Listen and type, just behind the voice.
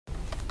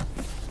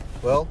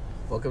Well,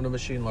 welcome to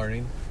Machine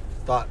Learning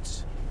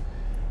Thoughts.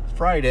 It's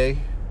Friday,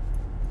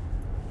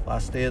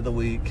 last day of the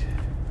week.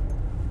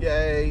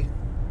 Yay!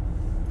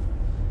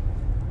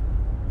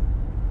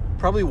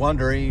 Probably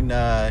wondering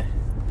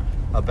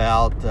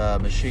about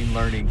machine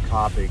learning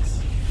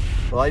topics.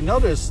 Well, I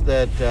noticed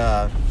that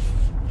a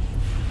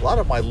lot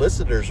of my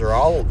listeners are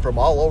all from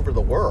all over the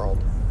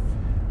world.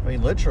 I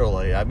mean,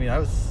 literally. I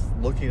was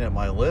looking at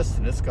my list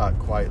and it's got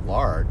quite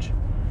large.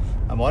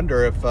 I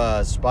wonder if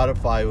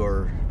Spotify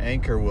or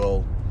Anchor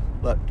will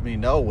let me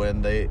know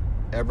when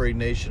every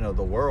nation of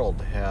the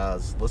world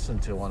has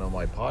listened to one of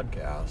my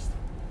podcasts.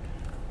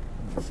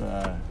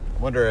 I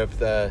wonder if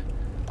the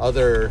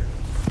other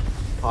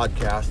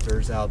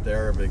podcasters out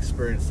there have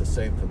experienced the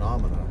same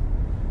phenomena.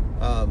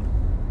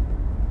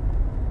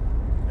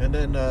 And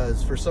then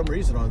for some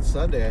reason on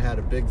Sunday I had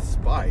a big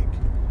spike.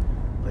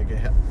 Like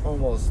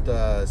almost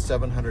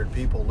 700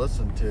 people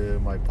listened to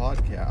my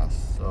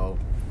podcast. So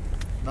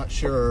not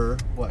sure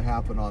what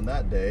happened on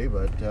that day,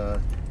 but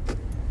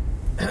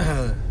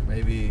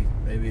maybe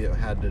it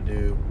had to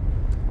do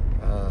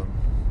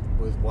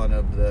with one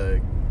of the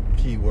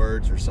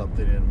keywords or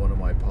something in one of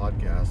my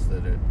podcasts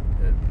that it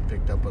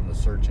picked up on the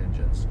search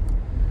engines.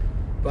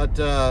 But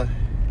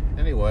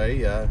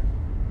anyway,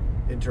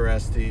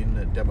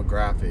 interesting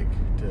demographic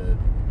to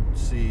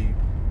see,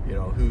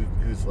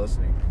 who's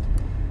listening.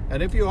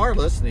 And if you are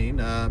listening,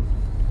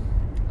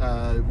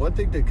 one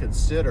thing to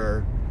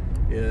consider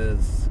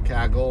is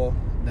Kaggle.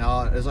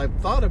 Now, as I've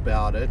thought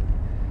about it,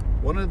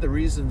 one of the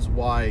reasons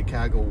why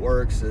Kaggle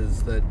works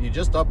is that you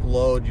just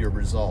upload your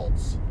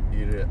results.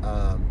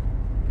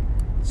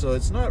 So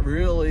it's not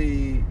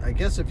really, I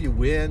guess if you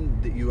win,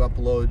 that you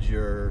upload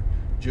your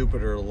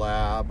Jupyter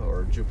Lab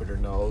or Jupyter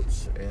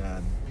Notes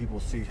and people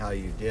see how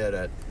you did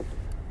it.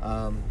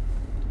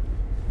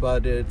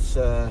 But it's,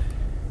 there's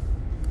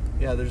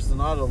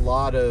not a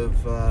lot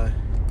of,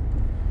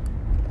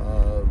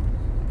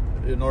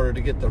 in order to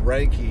get the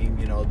ranking,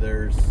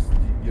 they're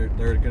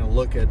going to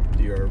look at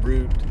your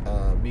root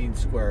mean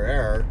square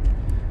error,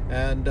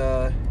 and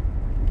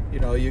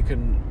you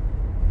can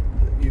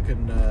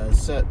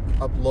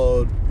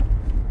upload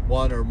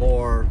one or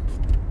more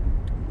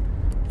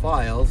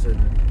files,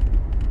 and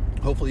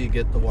hopefully you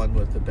get the one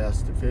with the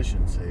best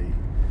efficiency.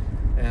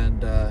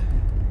 And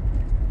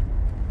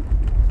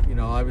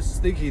I was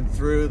thinking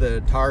through the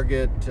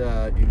target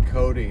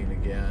encoding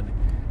again,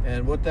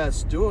 and what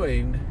that's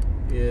doing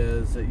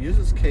is it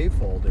uses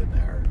k-fold in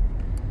there.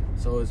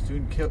 So it's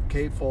doing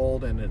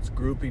k-fold and it's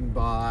grouping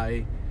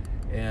by,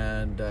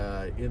 and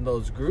in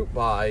those group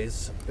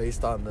bys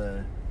based on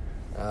the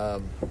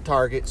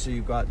target, so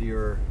you've got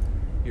your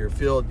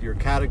field, your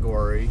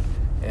category,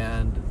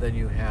 and then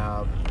you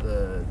have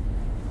the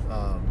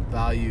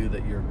value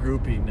that you're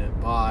grouping it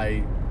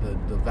by,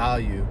 the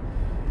value,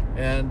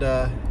 and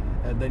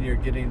then you're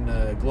getting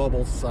the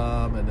global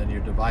sum, and then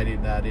you're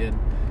dividing that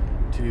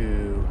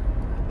into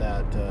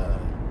that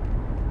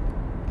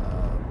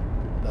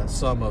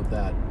sum of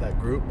that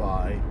group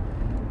by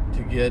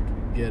to get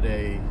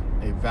a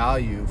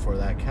value for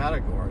that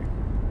category.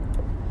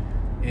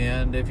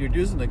 And if you're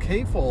using the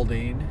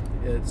k-folding,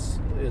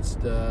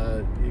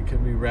 you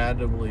can be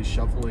randomly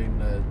shuffling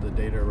the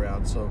data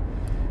around. So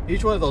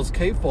each one of those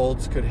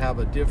k-folds could have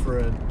a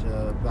different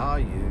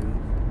value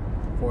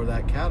for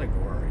that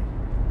category.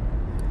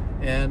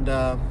 And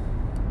I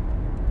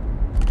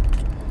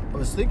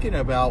was thinking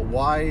about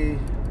why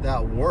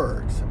that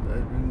works.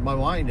 In my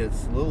mind,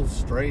 it's a little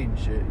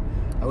strange.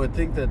 I would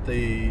think that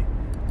the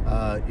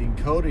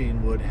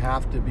encoding would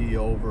have to be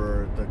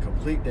over the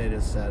complete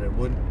data set. It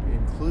wouldn't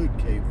include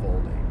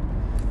k-folding.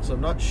 So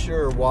I'm not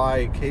sure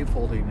why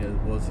k-folding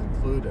was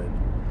included.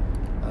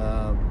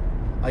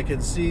 I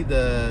can see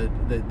the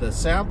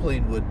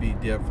sampling would be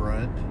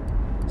different.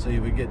 So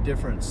you would get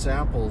different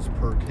samples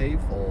per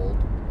k-fold.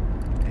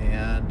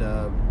 And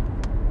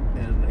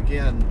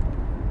again,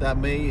 that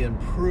may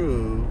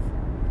improve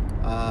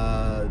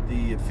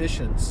the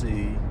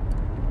efficiency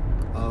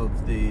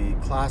of the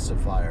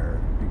classifier,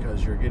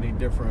 because you're getting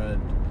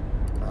different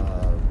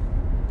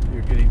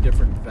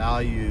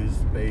values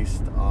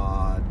based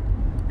on,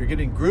 you're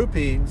getting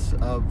groupings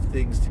of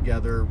things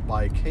together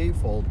by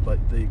k-fold,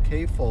 but the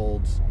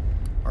k-folds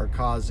are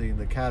causing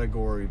the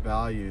category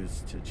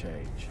values to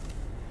change.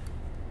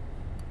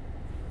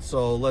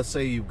 So let's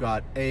say you've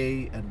got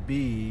A and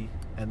B,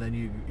 and then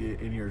you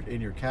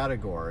in your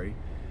category,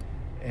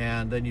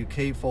 and then you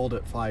k-fold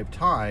it 5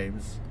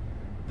 times,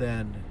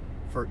 then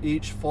for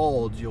each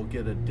fold you'll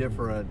get a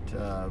different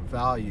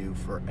value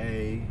for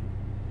A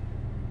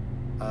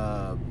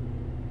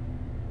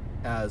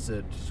as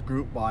it's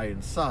grouped by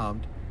and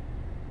summed,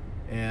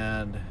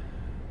 and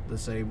the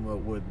same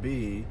would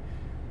be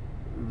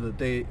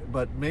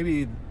but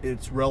maybe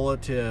it's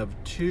relative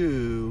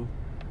to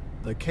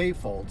the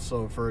k-fold.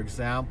 So for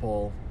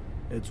example,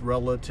 it's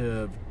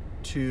relative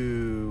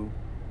to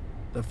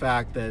the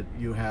fact that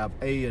you have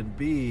A and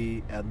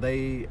B, and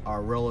they are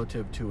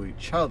relative to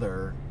each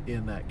other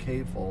in that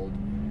k-fold,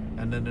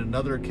 and then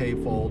another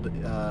k-fold,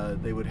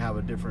 they would have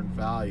a different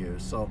value.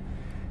 So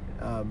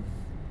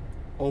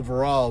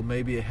overall,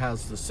 maybe it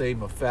has the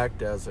same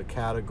effect as a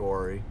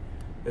category.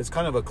 It's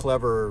kind of a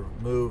clever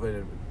move,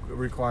 and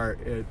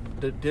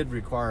it did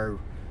require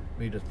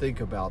me to think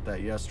about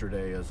that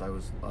yesterday as I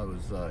was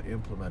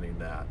implementing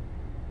that.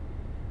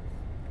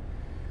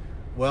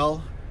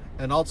 Well,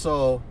 and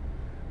also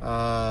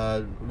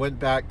went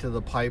back to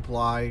the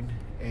pipeline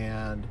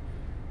and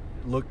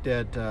looked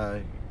at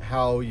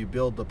how you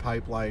build the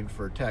pipeline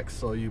for text.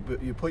 So you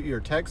put your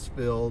text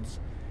fields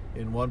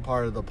in one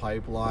part of the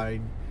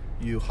pipeline.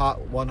 You hot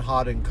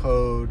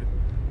encode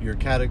your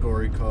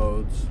category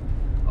codes,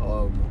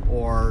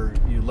 or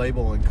you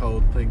label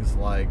encode things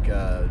like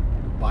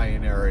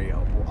binary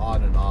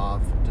on and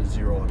off to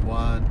 0 and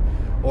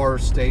 1, or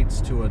states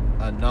to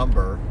a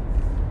number,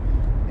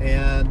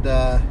 and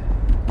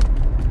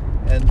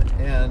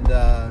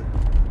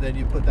then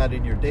you put that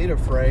in your data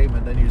frame,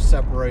 and then you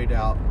separate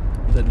out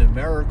the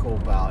numerical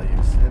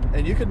values,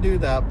 and you can do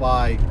that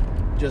by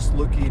just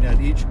looking at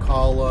each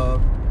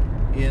column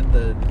in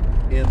the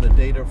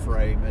data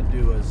frame and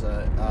do as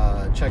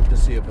a check to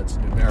see if it's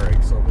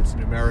numeric. So if it's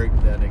numeric,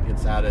 then it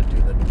gets added to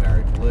the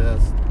numeric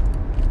list,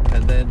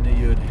 and then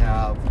you'd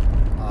have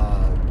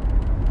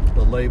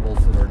the labels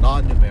that are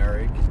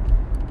non-numeric,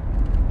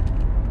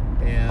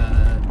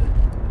 and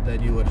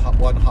then you would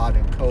hot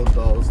encode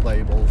those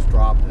labels,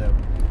 drop them,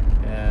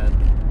 and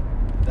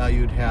now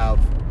you'd have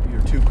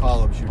your two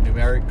columns, your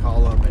numeric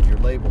column and your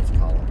labels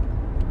column.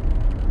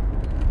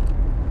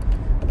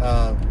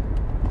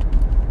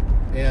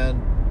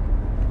 And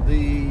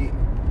the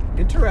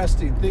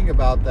interesting thing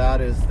about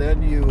that is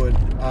then you would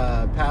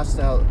pass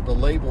out the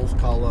labels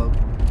column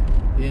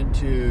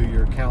into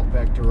your count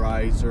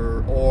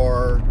vectorizer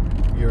or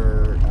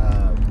your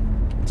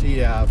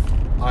TF,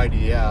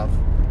 IDF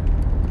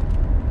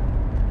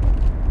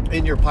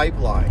in your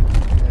pipeline.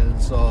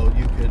 And so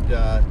you could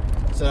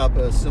set up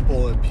a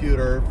simple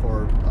imputer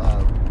for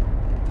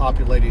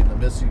populating the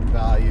missing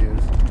values.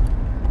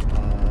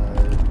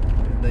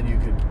 And then you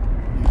could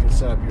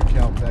set up your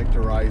count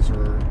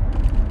vectorizer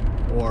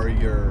or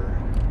your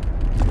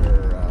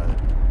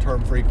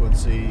term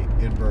frequency,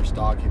 inverse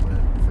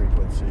document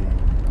frequency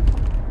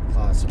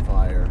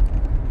classifier.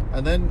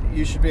 And then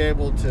you should be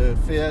able to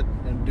fit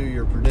and do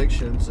your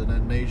predictions and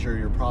then measure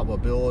your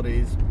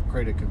probabilities,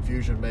 create a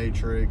confusion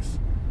matrix.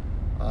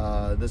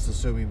 This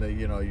assuming that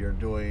you're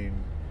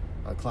doing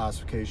a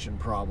classification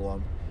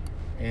problem,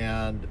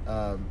 and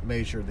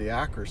measure the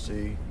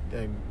accuracy,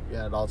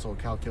 and also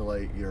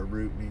calculate your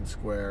root mean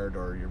squared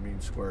or your mean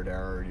squared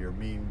error, your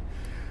mean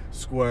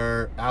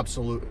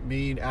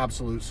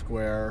absolute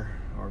square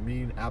or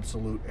mean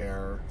absolute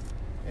error,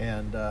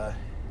 and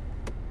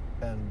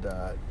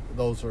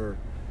those are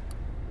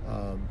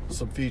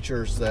some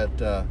features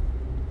that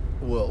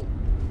will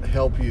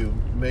help you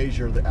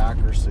measure the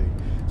accuracy.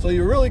 So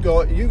you really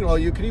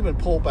you can even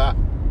pull back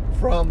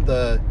from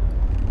the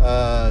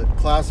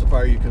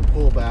classifier. You can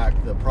pull back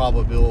the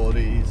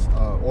probabilities,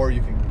 or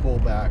you can pull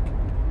back,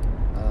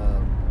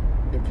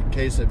 in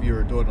case if you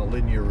were doing a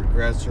linear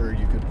regressor,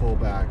 you could pull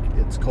back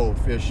its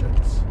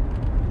coefficients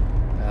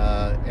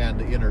and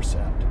the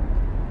intercept.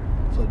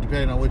 So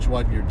depending on which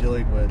one you're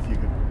dealing with, you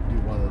can do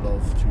one of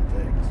those two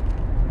things.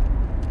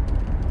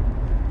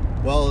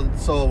 Well,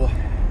 so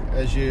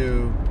as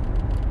you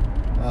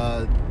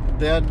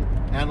then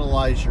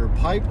analyze your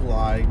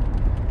pipeline,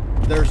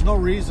 there's no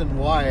reason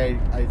why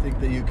I think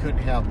that you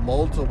couldn't have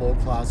multiple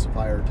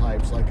classifier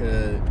types, like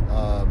a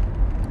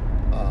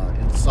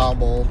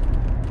ensemble,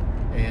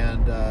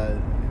 and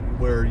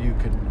where you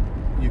can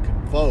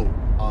vote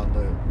on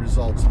the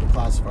results of the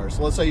classifier.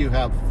 So let's say you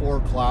have 4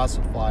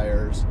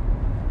 classifiers,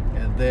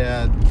 and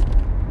then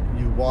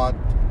you want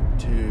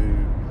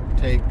to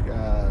take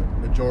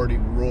majority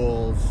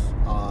rules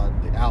on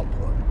the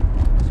output.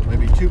 So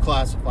maybe 2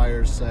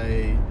 classifiers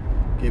say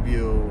give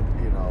you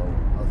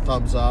a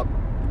thumbs up,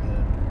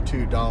 and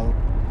 2 don't.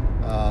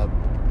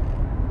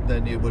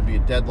 Then it would be a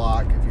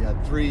deadlock. If you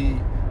had 3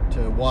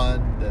 to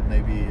 1, then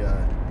maybe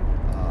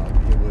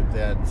it would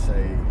then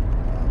say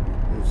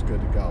it was good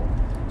to go.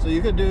 So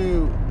you could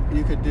do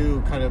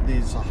kind of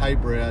these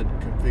hybrid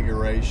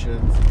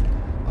configurations.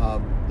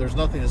 There's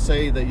nothing to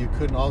say that you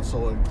couldn't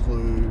also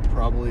include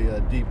probably a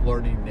deep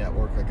learning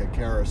network like a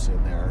Keras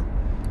in there,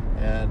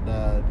 and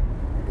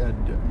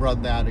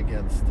run that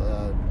against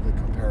the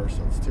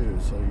comparisons too.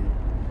 So you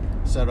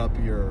set up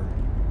your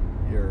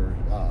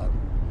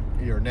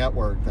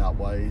network that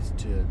way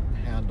to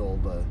handle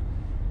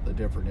the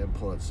different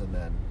inputs, and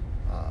then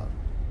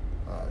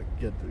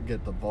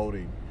get the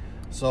voting.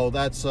 So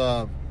that's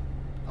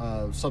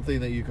something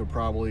that you could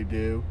probably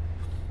do.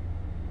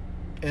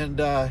 And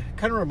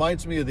kind of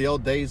reminds me of the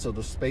old days of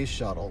the space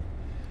shuttle.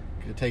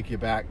 Could take you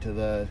back to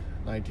the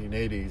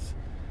 1980s,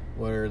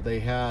 where they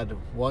had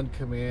one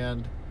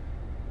command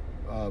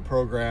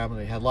program, and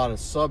they had a lot of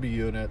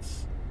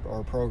subunits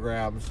or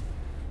programs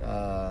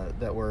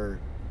that were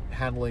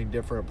handling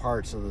different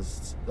parts of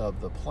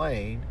the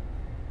plane,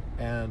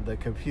 and the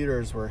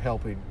computers were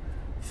helping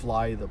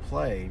fly the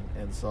plane.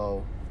 And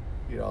so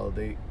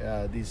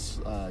these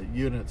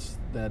units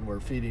then were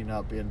feeding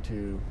up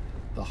into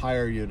the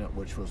higher unit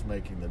which was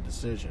making the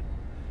decision.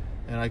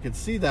 And I could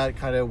see that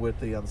kind of with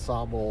the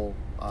ensemble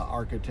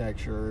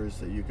architectures,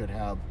 that you could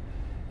have,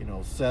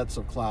 sets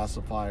of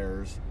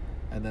classifiers,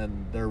 and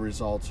then their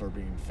results are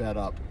being fed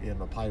up in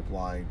the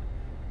pipeline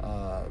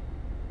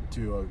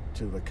to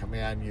the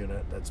command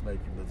unit that's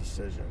making the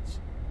decisions.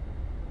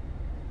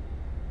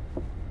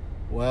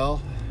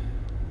 Well,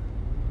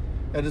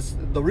 and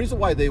the reason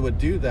why they would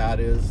do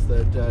that is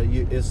that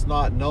it's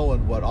not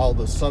known what all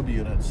the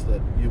subunits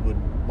that you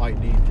might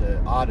need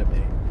to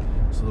automate.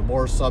 So the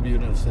more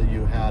subunits that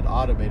you had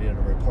automated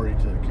and reporting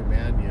to the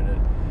command unit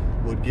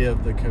would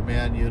give the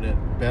command unit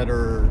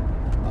better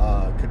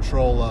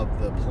control of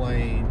the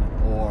plane,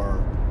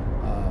 or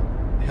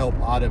help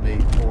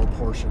automate more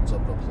portions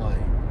of the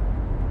plane.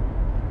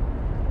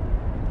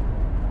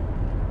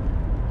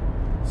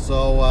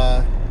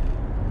 So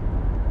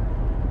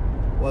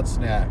what's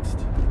next?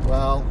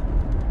 Well,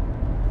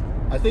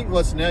 I think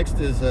what's next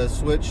is a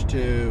switch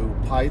to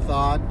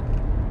Python.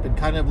 Been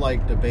kind of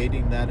like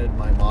debating that in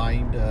my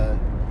mind,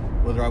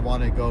 whether I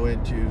want to go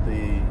into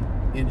the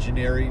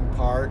engineering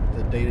part,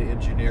 the data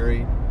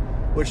engineering,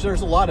 which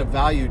there's a lot of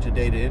value to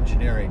data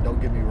engineering,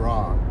 don't get me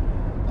wrong.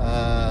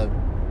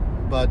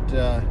 But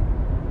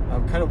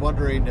I'm kind of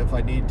wondering if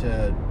I need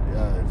to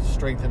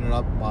strengthen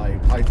up my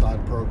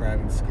Python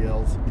programming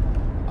skills.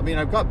 I mean,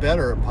 I've got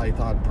better at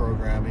Python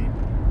programming,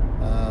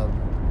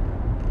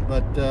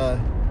 but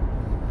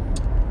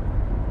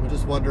I'm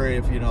just wondering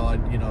if,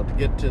 to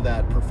get to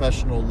that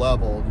professional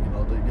level,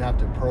 that you have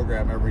to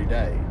program every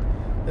day.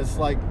 It's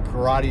like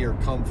karate or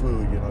kung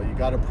fu, you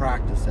got to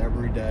practice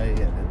every day,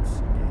 and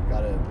you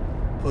got to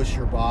push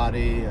your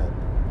body, and,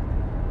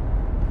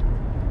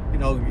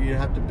 you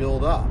have to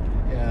build up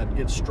and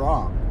get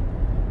strong.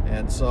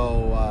 And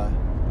so,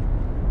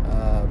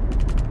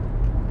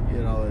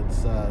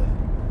 it's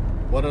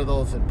one of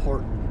those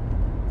important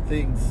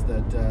things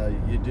that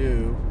you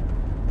do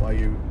while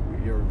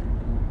you're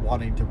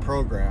wanting to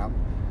program.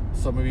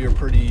 Some of you are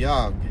pretty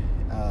young,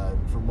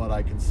 from what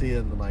I can see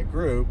in my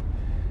group,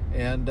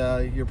 and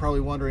you're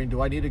probably wondering,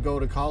 do I need to go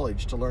to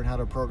college to learn how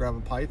to program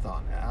in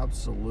Python?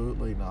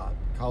 Absolutely not.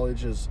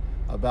 College is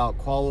about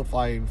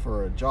qualifying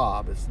for a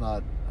job. It's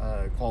not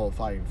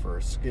qualifying for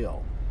a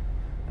skill.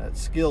 That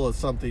skill is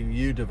something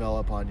you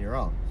develop on your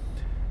own.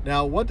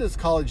 Now, what does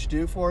college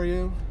do for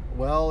you?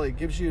 Well, it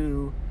gives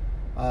you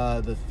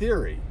the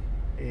theory,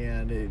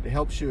 and it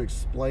helps you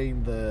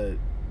explain the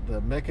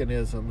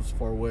mechanisms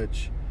for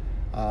which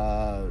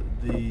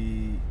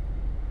the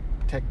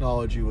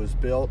technology was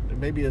built.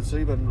 Maybe it's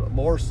even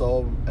more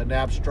so an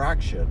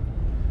abstraction.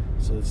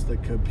 So it's the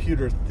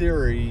computer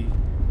theory,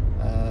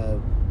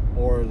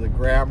 or the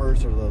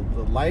grammars, or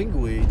the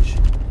language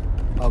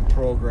of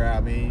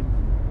programming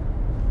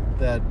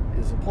that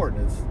is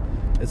important.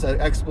 It's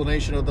an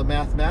explanation of the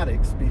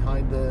mathematics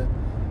behind the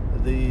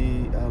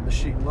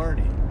machine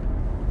learning.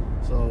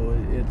 So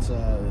it's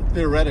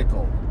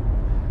theoretical,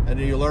 and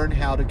you learn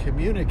how to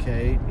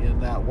communicate in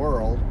that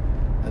world.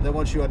 And then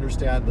once you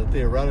understand the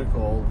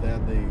theoretical,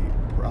 then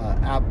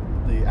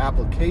the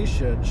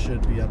application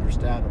should be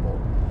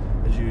understandable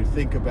as you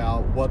think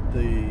about what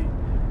the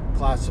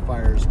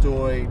classifier is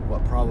doing,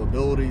 what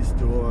probability is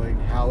doing,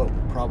 how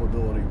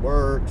probability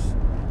works,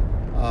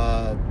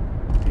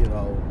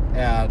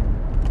 and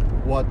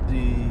what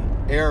the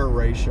error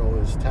ratio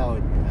is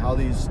telling you, how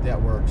these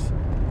networks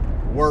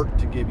work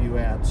to give you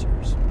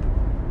answers.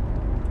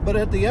 But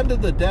at the end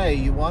of the day,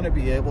 you want to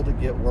be able to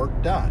get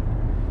work done.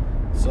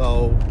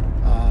 So,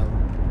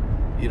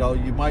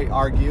 you might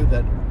argue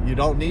that you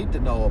don't need to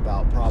know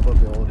about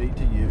probability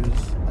to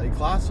use a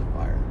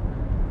classifier.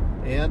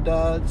 And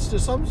to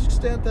some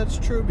extent that's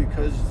true,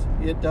 because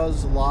it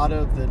does a lot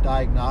of the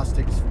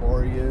diagnostics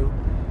for you.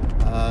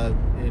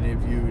 And if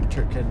you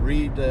can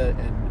read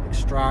and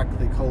extract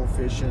the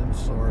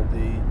coefficients or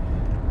the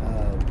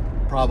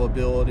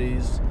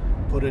probabilities,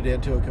 put it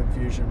into a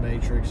confusion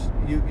matrix,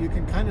 you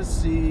can kind of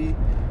see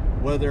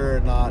whether or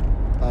not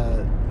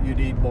you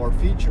need more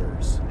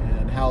features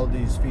and how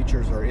these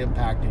features are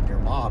impacting your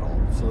model.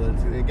 So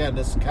that, again,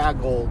 this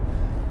Kaggle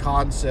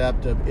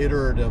concept of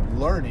iterative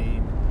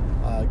learning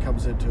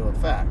comes into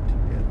effect.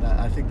 And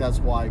I think that's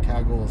why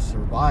Kaggle has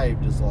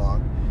survived as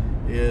long,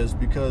 is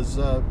because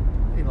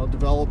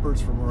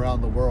developers from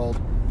around the world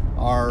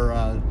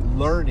are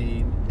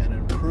learning and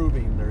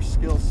improving their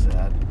skill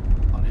set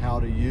on how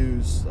to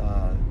use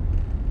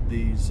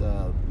these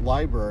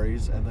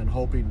libraries, and then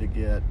hoping to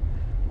get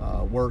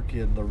work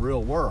in the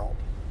real world.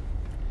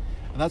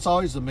 And that's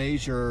always the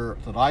measure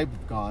that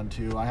I've gone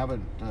to. I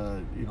haven't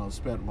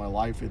spent my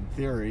life in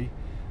theory.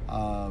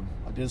 I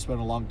did spend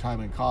a long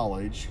time in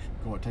college,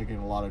 taking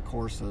a lot of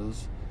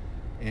courses,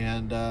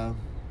 and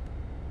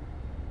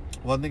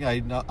one thing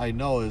I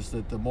know is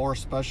that the more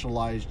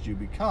specialized you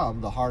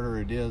become, the harder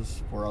it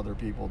is for other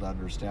people to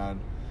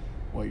understand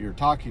what you're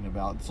talking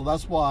about. So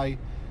that's why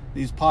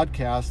these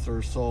podcasts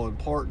are so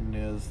important,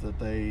 is that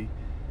they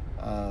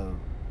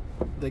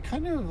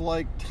kind of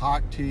like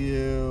talk to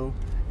you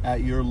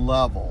at your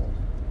level.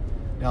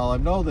 Now, I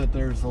know that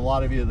there's a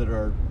lot of you that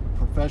are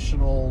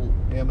professional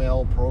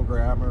ML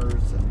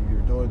programmers and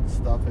you're doing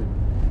stuff in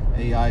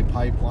AI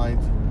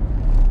pipelines, and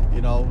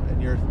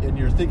and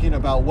you're thinking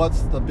about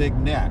what's the big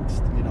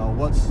next.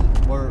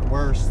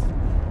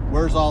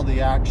 Where's all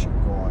the action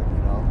going?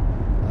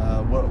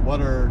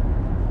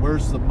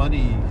 Where's the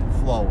money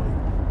flowing?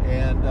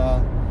 And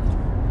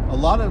a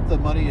lot of the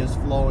money is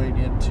flowing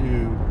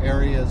into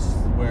areas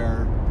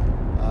where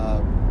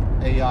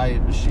AI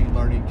and machine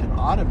learning can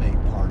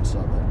automate parts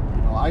of it.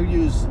 I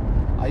use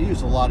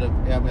a lot of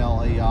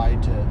ML AI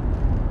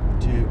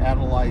to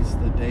analyze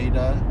the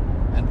data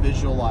and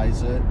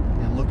visualize it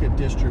and look at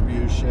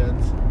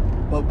distributions.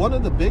 But one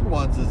of the big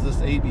ones is this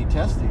A/B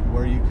testing,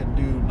 where you can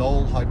do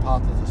null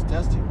hypothesis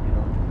testing.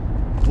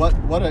 What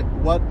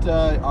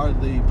are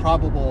the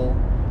probable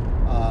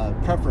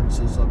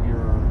preferences of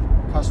your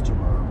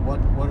customer?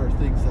 What are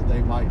things that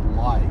they might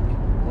like?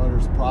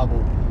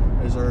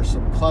 Is there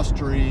some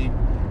clustering,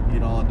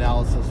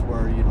 analysis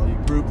where you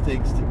group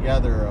things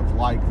together of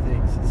like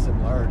things and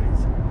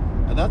similarities?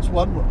 And that's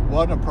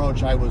one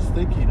approach I was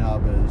thinking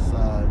of is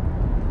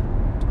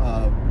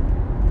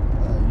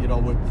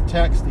with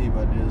text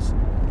even is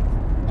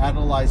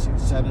analyzing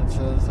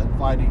sentences and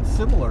finding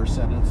similar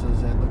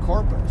sentences in the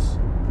corpus.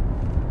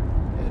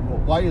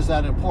 And why is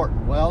that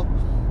important? Well,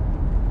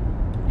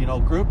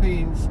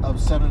 groupings of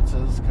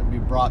sentences can be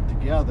brought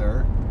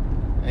together,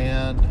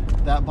 and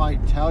that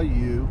might tell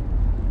you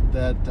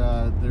that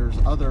there's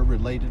other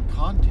related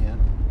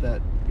content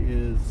that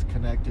is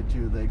connected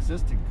to the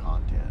existing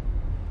content.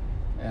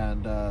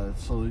 And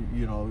so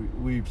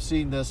we've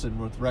seen this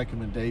with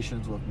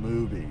recommendations with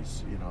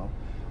movies.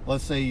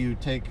 Let's say you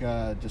take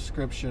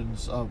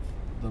descriptions of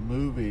the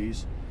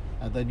movies,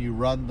 and then you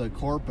run the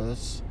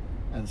corpus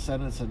and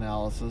sentence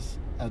analysis,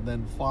 and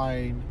then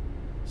find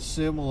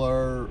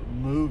similar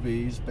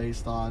movies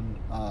based on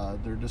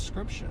their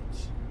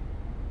descriptions.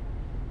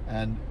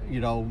 And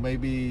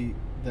maybe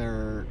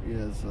there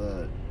is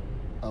a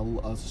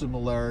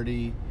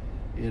similarity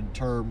in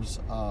terms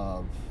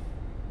of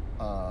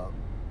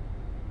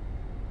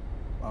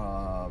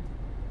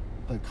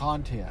the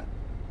content.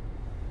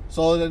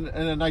 So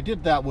then I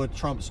did that with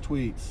Trump's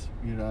tweets.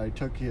 I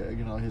took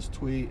his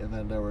tweet, and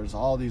then there was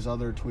all these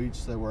other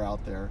tweets that were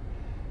out there,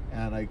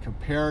 and I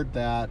compared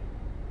that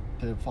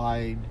to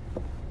find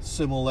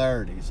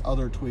similarities,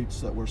 other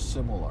tweets that were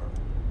similar,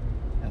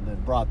 and then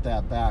brought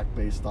that back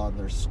based on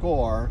their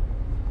score.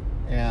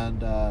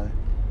 And I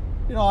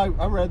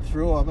read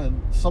through them,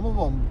 and some of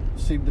them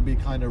seemed to be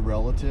kind of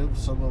relative.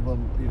 Some of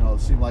them,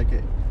 seemed like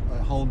it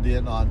honed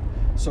in on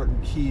certain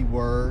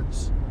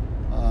keywords.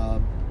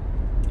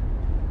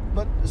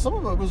 But some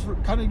of it was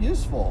kind of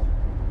useful.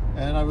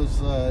 And I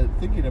was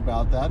thinking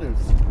about that as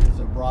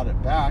I brought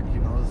it back. It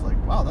was like,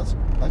 wow, that's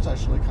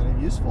actually kind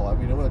of useful. I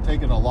mean, it would have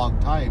taken a long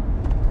time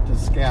to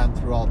scan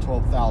through all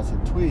 12,000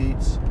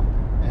 tweets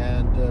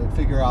and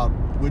figure out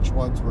which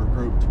ones were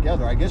grouped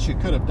together. I guess you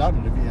could have done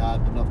it if you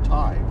had enough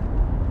time.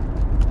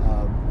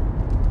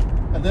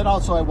 And then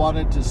also I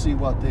wanted to see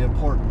what the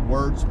important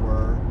words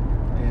were,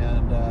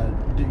 and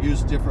to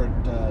use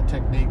different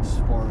techniques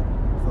for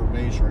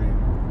measuring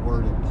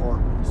word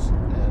importance,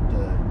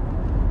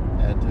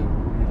 and to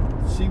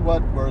see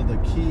what were the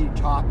key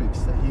topics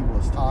that he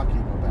was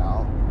talking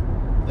about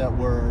that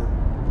were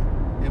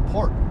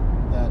important,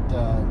 that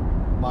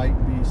might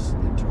be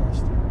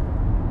interesting.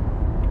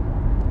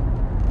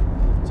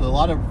 So a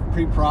lot of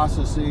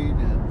pre-processing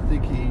and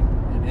thinking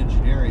and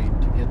engineering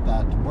to get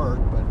that to work,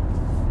 but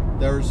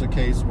there's a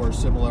case where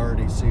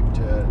similarities seem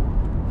to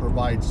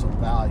provide some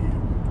value.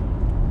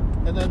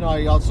 And then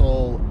I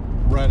also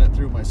ran it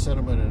through my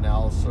sentiment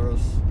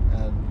analysis,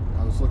 and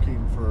I was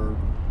looking for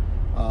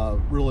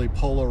really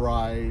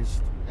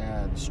polarized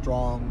and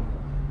strong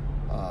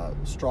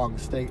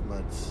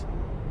statements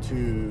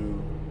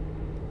to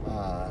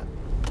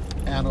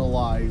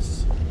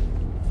analyze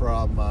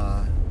from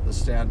the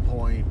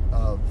standpoint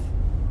of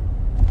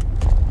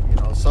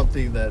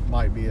something that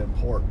might be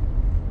important.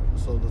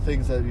 So the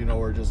things that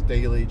were just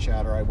daily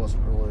chatter, I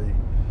wasn't really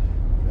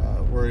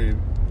worried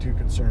too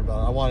concerned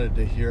about. I wanted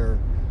to hear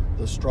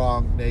the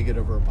strong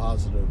negative or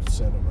positive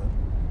sentiment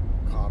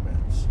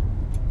comments,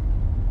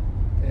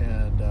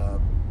 and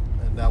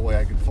that way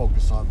I could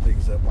focus on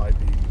things that might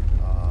be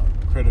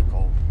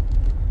critical.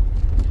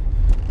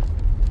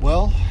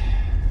 Well,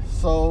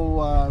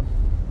 so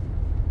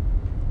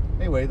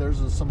anyway, there's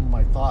some of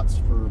my thoughts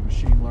for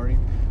machine learning.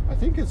 I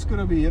think it's going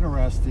to be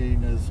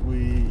interesting as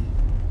we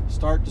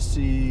start to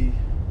see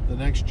the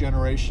next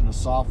generation of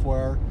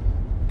software.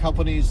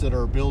 Companies that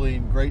are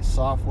building great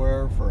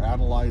software for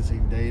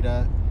analyzing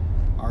data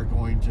are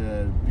going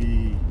to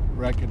be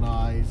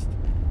recognized.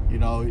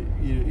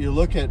 You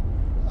look at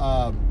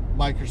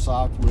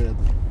Microsoft with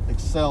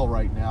Excel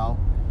right now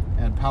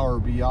and Power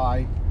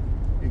BI.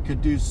 It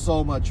could do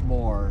so much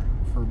more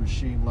for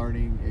machine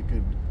learning. It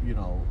could,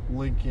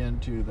 link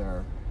into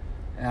their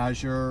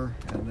Azure,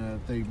 and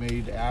if they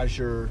made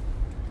Azure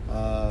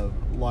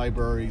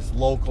libraries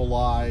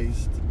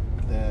localized,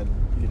 then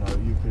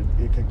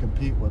it could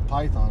compete with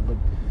Python. But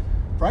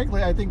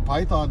frankly, I think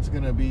Python's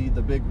going to be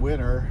the big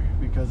winner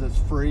because it's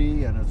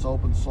free and it's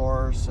open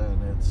source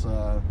and it's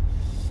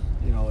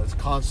it's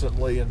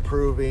constantly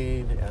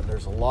improving, and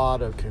there's a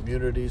lot of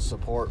community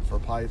support for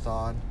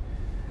Python,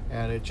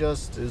 and it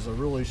just is a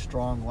really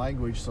strong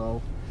language.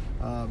 So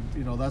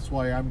that's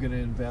why I'm going to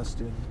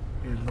invest in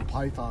the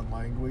Python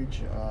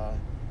language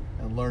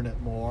and learn it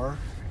more,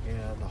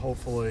 and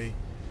hopefully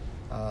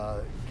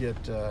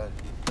get the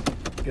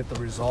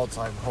results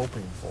I'm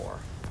hoping for.